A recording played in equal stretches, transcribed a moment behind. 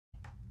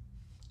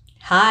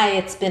Hi,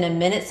 it's been a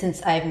minute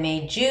since I've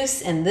made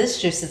juice, and this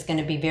juice is going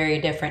to be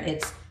very different.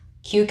 It's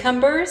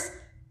cucumbers,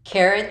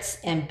 carrots,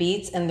 and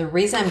beets, and the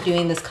reason I'm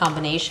doing this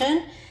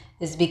combination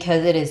is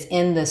because it is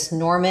in this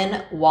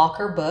Norman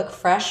Walker book,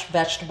 Fresh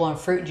Vegetable and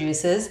Fruit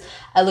Juices.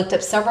 I looked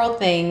up several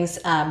things,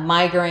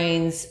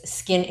 migraines,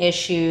 skin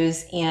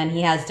issues, and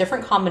he has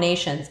different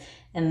combinations,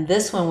 and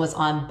this one was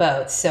on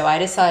both. So I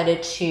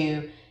decided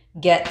to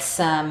get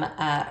some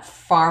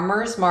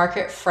farmer's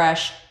market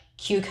fresh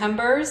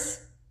cucumbers,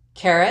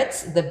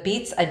 carrots. The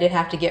beets I did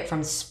have to get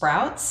from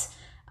Sprouts,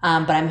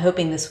 but I'm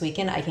hoping this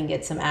weekend I can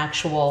get some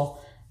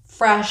actual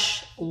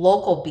fresh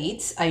local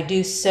beets. I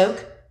do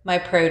soak my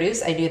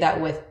produce. I do that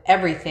with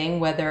everything,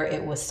 whether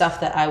it was stuff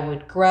that I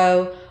would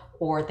grow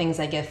or things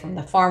I get from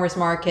the farmer's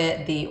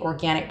market, the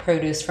organic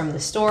produce from the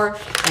store.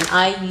 And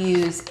I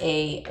use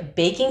a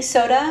baking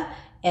soda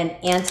and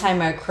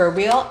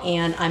antimicrobial,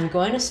 and I'm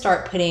going to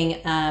start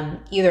putting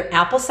either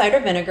apple cider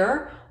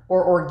vinegar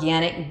or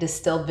organic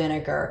distilled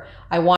vinegar. I want